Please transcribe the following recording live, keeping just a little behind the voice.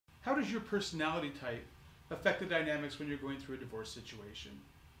does your personality type affect the dynamics when you're going through a divorce situation?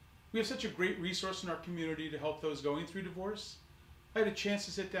 We have such a great resource in our community to help those going through divorce. I had a chance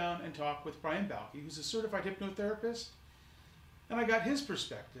to sit down and talk with Brian Balke, who's a certified hypnotherapist, and I got his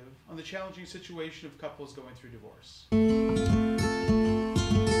perspective on the challenging situation of couples going through divorce.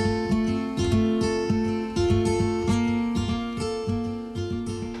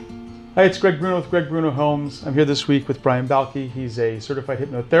 Hi, it's Gregg Bruno with Gregg Bruno Homes. I'm here this week with Brian Balke. He's a certified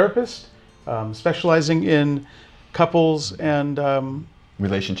hypnotherapist, specializing in couples and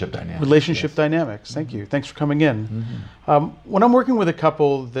relationship dynamics. Relationship dynamics. Thank you. Thanks for coming in. When I'm working with a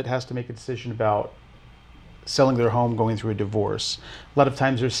couple that has to make a decision about selling their home, going through a divorce, a lot of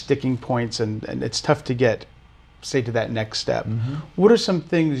times there's sticking points and it's tough to get, say, to that next step. What are some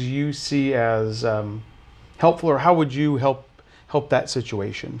things you see as helpful, or how would you help that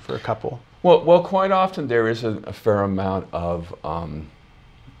situation for a couple? Well, quite often there is a fair amount of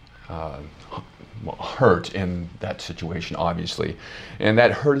hurt in that situation, obviously. And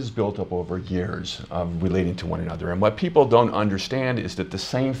that hurt is built up over years of relating to one another. And what people don't understand is that the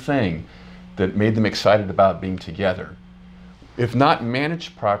same thing that made them excited about being together, if not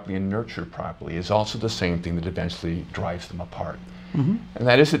managed properly and nurtured properly, is also the same thing that eventually drives them apart. And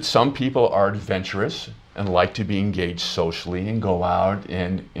that is that some people are adventurous and like to be engaged socially and go out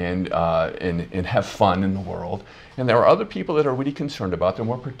and have fun in the world. And there are other people that are really concerned about, they're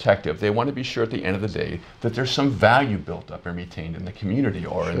more protective. They want to be sure at the end of the day that there's some value built up and retained in the community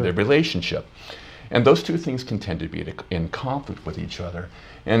or in their relationship. And those two things can tend to be in conflict with each other.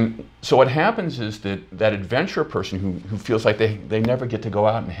 And so what happens is that that adventurer person who feels like they never get to go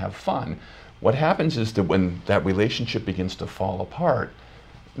out and have fun, what happens is that when that relationship begins to fall apart,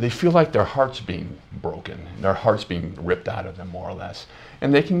 they feel like their heart's being broken, their heart's being ripped out of them, more or less.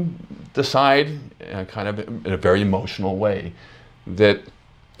 And they can decide, kind of in a very emotional way, that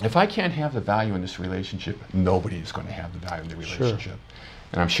if I can't have the value in this relationship, nobody is going to have the value in the relationship.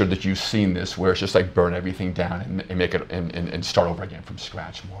 And I'm sure that you've seen this, where it's just like burn everything down and make it and start over again from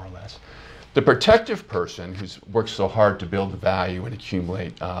scratch, more or less. The protective person who's worked so hard to build the value and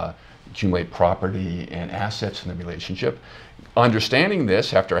accumulate property and assets in the relationship, understanding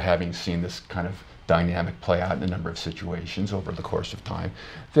this after having seen this kind of dynamic play out in a number of situations over the course of time,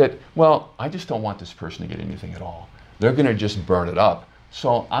 that, well, I just don't want this person to get anything at all. They're going to just burn it up.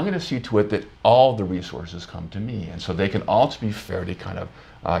 So I'm going to see to it that all the resources come to me. And so they can all be fairly kind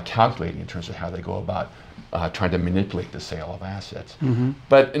of calculating in terms of how they go about trying to manipulate the sale of assets.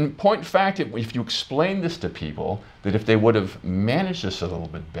 But in point of fact, if you explain this to people, that if they would have managed this a little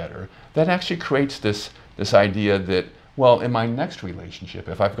bit better, that actually creates this idea that, well, in my next relationship,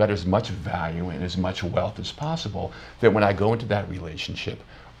 if I've got as much value and as much wealth as possible, that when I go into that relationship,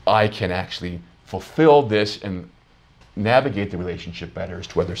 I can actually fulfill this and navigate the relationship better as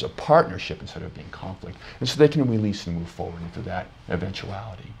to whether there's a partnership instead of being conflict. And so they can release and move forward into that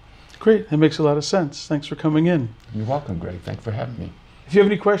eventuality. Great, that makes a lot of sense. Thanks for coming in. You're welcome, Greg. Thanks for having me. If you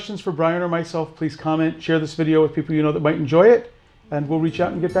have any questions for Brian or myself, please comment, share this video with people you know that might enjoy it, and we'll reach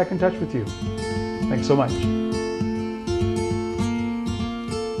out and get back in touch with you. Thanks so much.